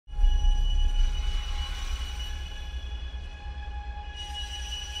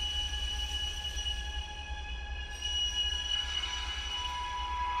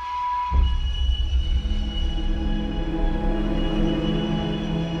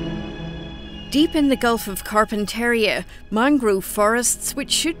Deep in the Gulf of Carpentaria, mangrove forests,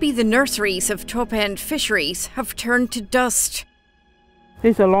 which should be the nurseries of top-end fisheries, have turned to dust.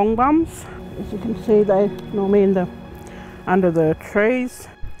 These are long bums. As you can see, they normally under the trees,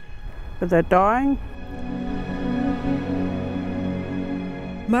 but they're dying.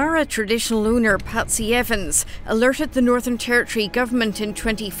 Mara traditional owner Patsy Evans alerted the Northern Territory government in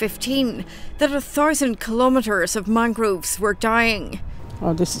 2015 that 1,000 kilometres of mangroves were dying.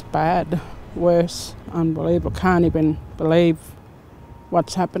 Oh, this is bad. Worse. Unbelievable. Can't even believe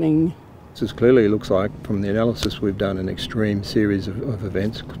what's happening. This clearly looks like, from the analysis we've done, an extreme series of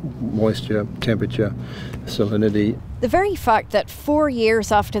events: moisture, temperature, salinity. The very fact that 4 years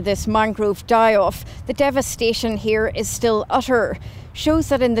after this mangrove die-off, the devastation here is still utter, shows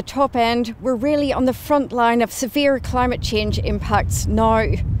that in the top end, we're really on the front line of severe climate change impacts now.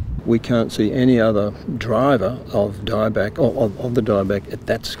 We can't see any other driver of dieback, or of the dieback at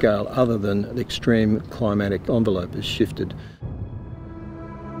that scale, other than the extreme climatic envelope has shifted.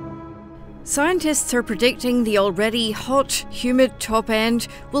 Scientists are predicting the already hot, humid top end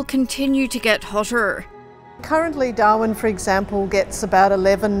will continue to get hotter. Currently, Darwin, for example, gets about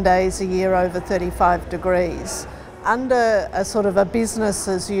 11 days a year over 35 degrees. Under a sort of a business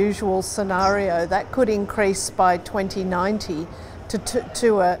as usual scenario, that could increase by 2090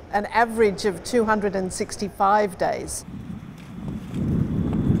 to an average of 265 days.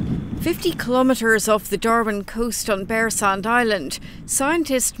 50 kilometres off the Darwin coast on Bearsand Island,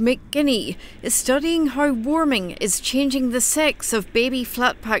 scientist Mick Guinea is studying how warming is changing the sex of baby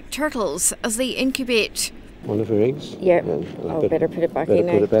flatback turtles as they incubate. One of her eggs? Yeah, better put it back in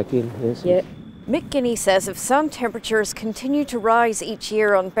now. Put it back in, yes. Yeah. Mick Guinea says if sand temperatures continue to rise each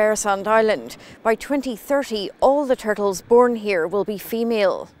year on Bearsand Island, by 2030 all the turtles born here will be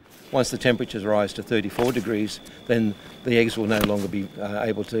female. Once the temperatures rise to 34 degrees, then the eggs will no longer be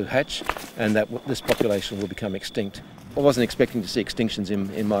able to hatch, and this population will become extinct. I wasn't expecting to see extinctions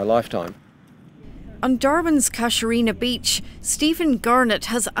in my lifetime. On Darwin's Casuarina Beach, Stephen Garnett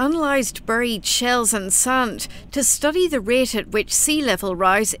has analysed buried shells and sand to study the rate at which sea level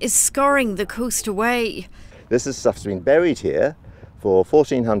rise is scarring the coast away. This stuff's been buried here for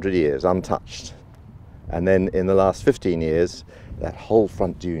 1,400 years, untouched. And then in the last 15 years, that whole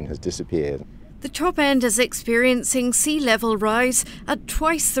front dune has disappeared. The top end is experiencing sea level rise at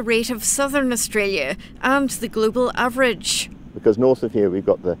twice the rate of southern Australia and the global average. Because north of here we've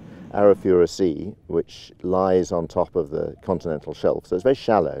got the Arafura Sea, which lies on top of the continental shelf, so it's very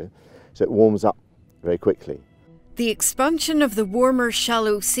shallow, so it warms up very quickly. The expansion of the warmer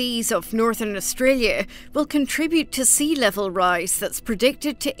shallow seas of northern Australia will contribute to sea level rise that's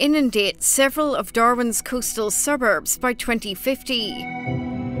predicted to inundate several of Darwin's coastal suburbs by 2050.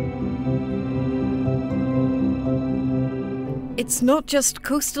 It's not just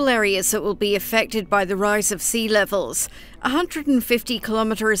coastal areas that will be affected by the rise of sea levels. 150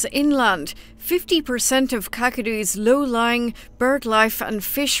 kilometres inland, 50% of Kakadoo's low-lying, bird-life and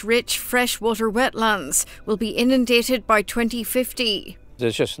fish-rich freshwater wetlands will be inundated by 2050.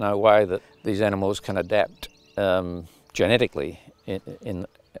 There's just no way that these animals can adapt genetically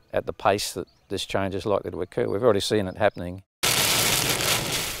at the pace that this change is likely to occur. We've already seen it happening.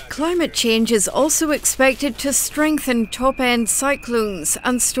 Climate change is also expected to strengthen top-end cyclones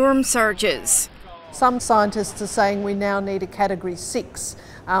and storm surges. Some scientists are saying we now need a Category 6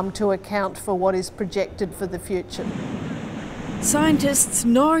 to account for what is projected for the future. Scientists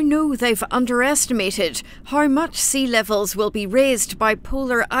now know they've underestimated how much sea levels will be raised by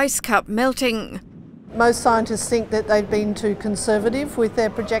polar ice cap melting. Most scientists think that they've been too conservative with their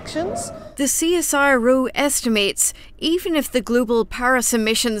projections. The CSIRO estimates even if the global Paris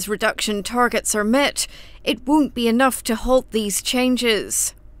emissions reduction targets are met, it won't be enough to halt these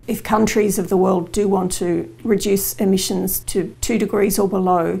changes. If countries of the world do want to reduce emissions to 2 degrees or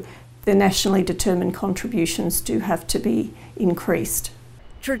below, their nationally determined contributions do have to be increased.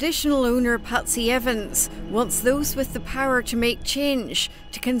 Traditional owner Patsy Evans wants those with the power to make change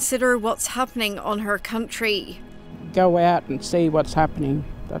to consider what's happening on her country. Go out and see what's happening.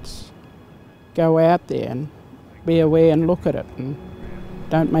 Go out there and be aware and look at it, and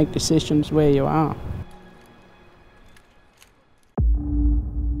don't make decisions where you are.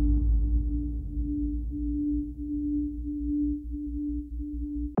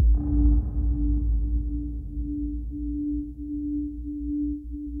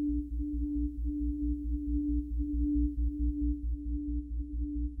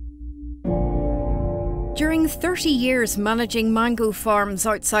 During 30 years managing mango farms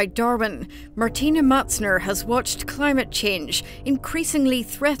outside Darwin, Martina Matzner has watched climate change increasingly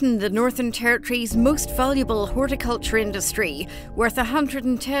threaten the Northern Territory's most valuable horticulture industry, worth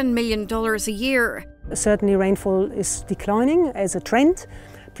 $110 million a year. Certainly rainfall is declining as a trend.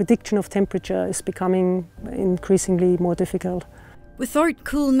 Prediction of temperature is becoming increasingly more difficult. Without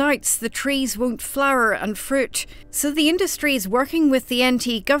cool nights, the trees won't flower and fruit. So the industry is working with the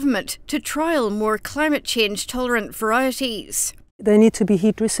NT government to trial more climate change tolerant varieties. They need to be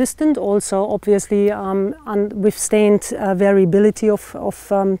heat resistant, also obviously and withstand variability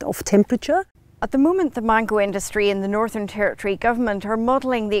of temperature. At the moment, the mango industry in the Northern Territory government are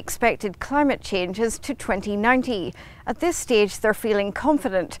modelling the expected climate changes to 2090. At this stage, they're feeling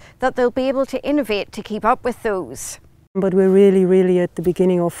confident that they'll be able to innovate to keep up with those. But we're really at the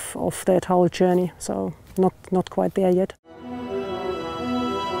beginning of that whole journey, so not quite there yet.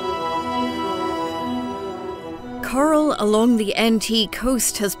 Coral along the NT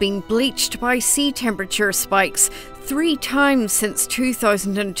coast has been bleached by sea temperature spikes 3 times since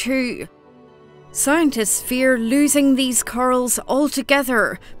 2002. Scientists fear losing these corals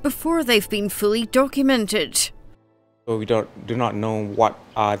altogether before they've been fully documented. So we do not know what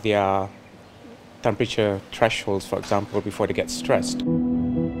are their temperature thresholds, for example, before they get stressed.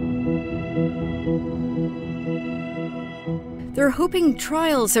 They're hoping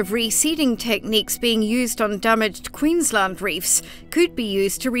trials of reseeding techniques being used on damaged Queensland reefs could be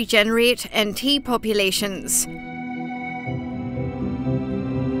used to regenerate NT populations.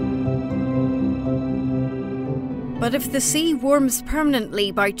 But if the sea warms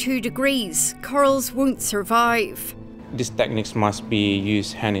permanently by 2 degrees, corals won't survive. These techniques must be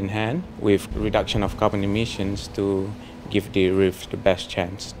used hand in hand with reduction of carbon emissions to give the reef the best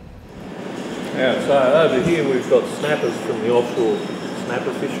chance. Yeah, so over here we've got snappers from the offshore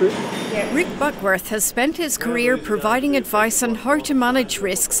snapper fishery. Rick Buckworth has spent his career providing advice on how to manage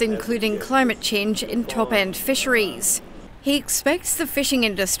risks, including climate change, in top-end fisheries. He expects the fishing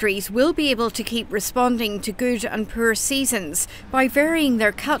industries will be able to keep responding to good and poor seasons by varying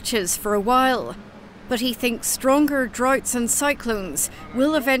their catches for a while. But he thinks stronger droughts and cyclones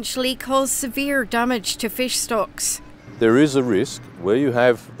will eventually cause severe damage to fish stocks. There is a risk where you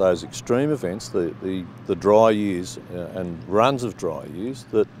have those extreme events, the dry years and runs of dry years,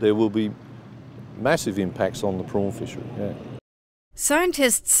 that there will be massive impacts on the prawn fishery. Yeah.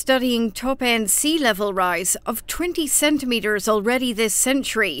 Scientists studying top-end sea level rise of 20 centimetres already this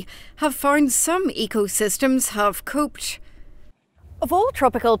century have found some ecosystems have coped. Of all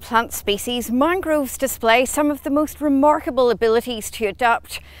tropical plant species, mangroves display some of the most remarkable abilities to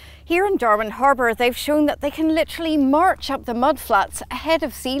adapt. Here in Darwin Harbour, they've shown that they can literally march up the mudflats ahead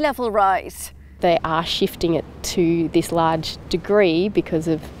of sea level rise. They are shifting it to this large degree because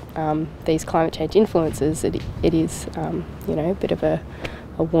of these climate change influences. It is, a bit of a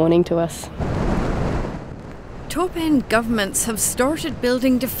warning to us. Top-end governments have started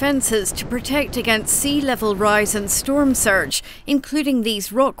building defences to protect against sea level rise and storm surge, including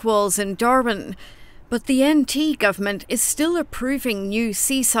these rock walls in Darwin. But the NT government is still approving new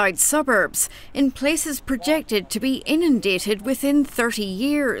seaside suburbs in places projected to be inundated within 30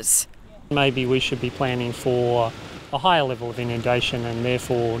 years. Maybe we should be planning for a higher level of inundation and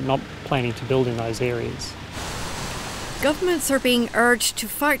therefore not planning to build in those areas. Governments are being urged to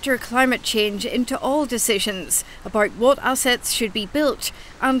factor climate change into all decisions about what assets should be built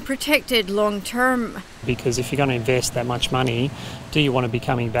and protected long term. Because if you're going to invest that much money, do you want to be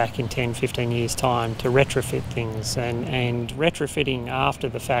coming back in 10, 15 years' time to retrofit things? And retrofitting after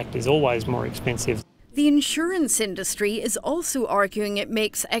the fact is always more expensive. The insurance industry is also arguing it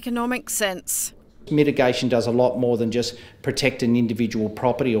makes economic sense. Mitigation does a lot more than just protect an individual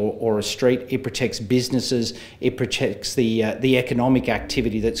property or a street. It protects businesses, it protects the economic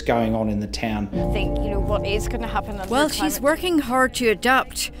activity that's going on in the town. I think, what is going to happen under Well, she's working hard to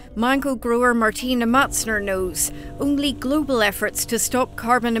adapt. Mango grower Martina Matzner knows only global efforts to stop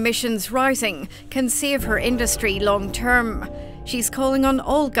carbon emissions rising can save her industry long term. She's calling on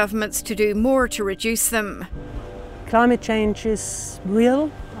all governments to do more to reduce them. Climate change is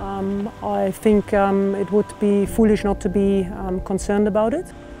real. I think it would be foolish not to be concerned about it.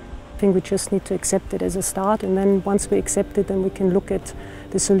 I think we just need to accept it as a start, and then once we accept it, then we can look at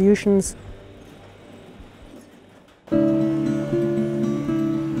the solutions.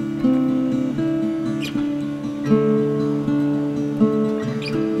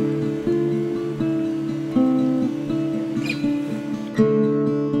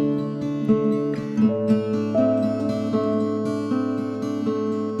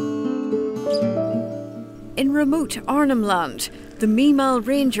 In remote Arnhem Land, The Mimal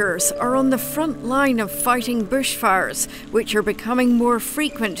Rangers are on the front line of fighting bushfires, which are becoming more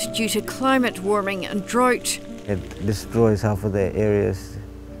frequent due to climate warming and drought. It destroys half of the area's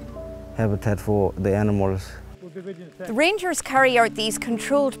habitat for the animals. The Rangers carry out these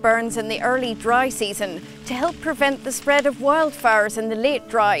controlled burns in the early dry season to help prevent the spread of wildfires in the late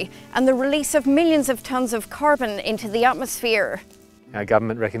dry and the release of millions of tonnes of carbon into the atmosphere. Our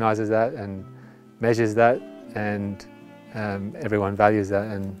government recognises that and measures that, and everyone values that,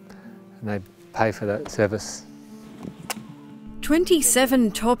 and they pay for that service.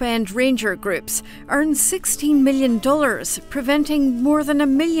 27 top-end ranger groups earn $16 million, preventing more than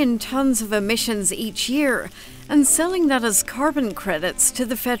 1 million tonnes of emissions each year, and selling that as carbon credits to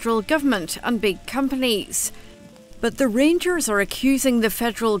the federal government and big companies. But the Rangers are accusing the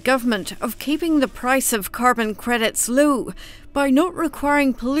federal government of keeping the price of carbon credits low by not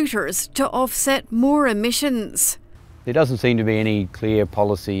requiring polluters to offset more emissions. There doesn't seem to be any clear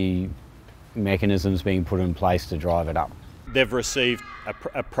policy mechanisms being put in place to drive it up. They've received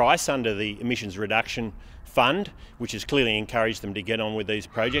a price under the Emissions Reduction Fund, which has clearly encouraged them to get on with these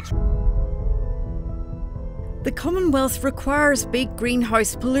projects. The Commonwealth requires big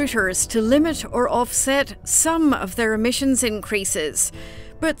greenhouse polluters to limit or offset some of their emissions increases.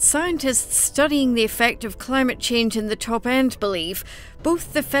 But scientists studying the effect of climate change in the top end believe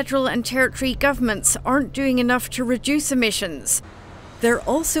both the federal and territory governments aren't doing enough to reduce emissions. They're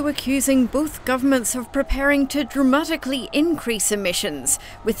also accusing both governments of preparing to dramatically increase emissions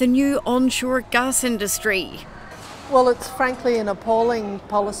with a new onshore gas industry. Well, it's frankly an appalling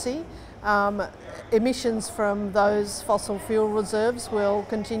policy. Emissions from those fossil fuel reserves will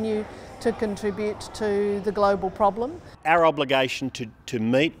continue to contribute to the global problem. Our obligation to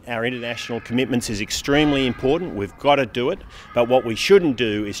meet our international commitments is extremely important. We've got to do it, but what we shouldn't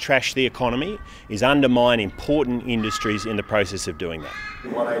do is trash the economy, is undermine important industries in the process of doing that.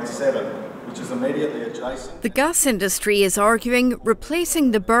 187, which is immediately adjacent. The gas industry is arguing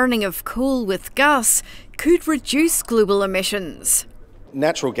replacing the burning of coal with gas could reduce global emissions.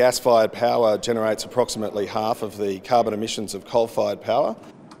 Natural gas-fired power generates approximately half of the carbon emissions of coal-fired power.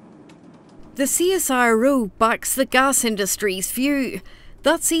 The CSIRO backs the gas industry's view.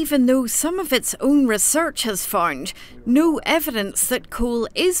 That's even though some of its own research has found no evidence that coal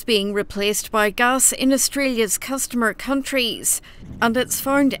is being replaced by gas in Australia's customer countries. And it's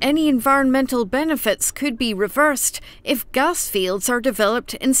found any environmental benefits could be reversed if gas fields are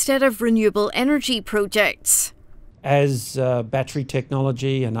developed instead of renewable energy projects. As battery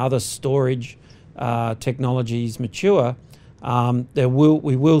technology and other storage technologies mature,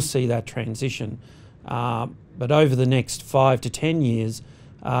 we will see that transition. But over the next 5 to 10 years,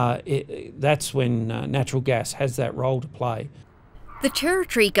 that's when natural gas has that role to play. The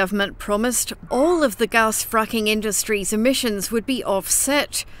Territory government promised all of the gas fracking industry's emissions would be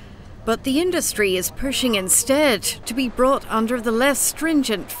offset. But the industry is pushing instead to be brought under the less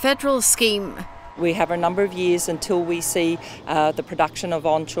stringent federal scheme. We have a number of years until we see the production of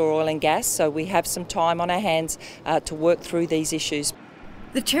onshore oil and gas, so we have some time on our hands to work through these issues.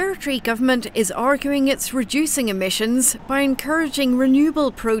 The Territory government is arguing it's reducing emissions by encouraging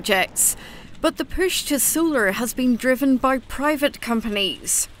renewable projects, but the push to solar has been driven by private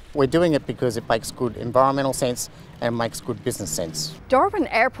companies. We're doing it because it makes good environmental sense and makes good business sense. Darwin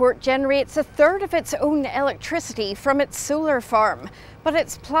Airport generates a third of its own electricity from its solar farm, but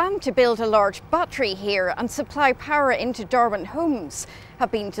its plan to build a large battery here and supply power into Darwin homes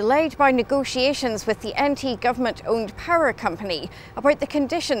have been delayed by negotiations with the NT government-owned power company about the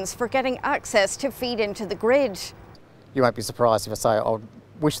conditions for getting access to feed into the grid. You won't be surprised if I say I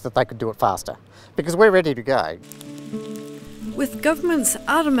wish that they could do it faster, because we're ready to go. With governments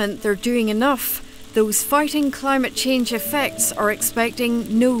adamant they're doing enough, those fighting climate change effects are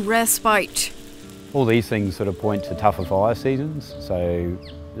expecting no respite. All these things sort of point to tougher fire seasons, so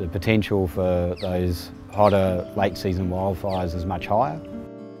the potential for those hotter late season wildfires is much higher.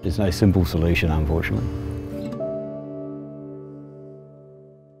 There's no simple solution, unfortunately.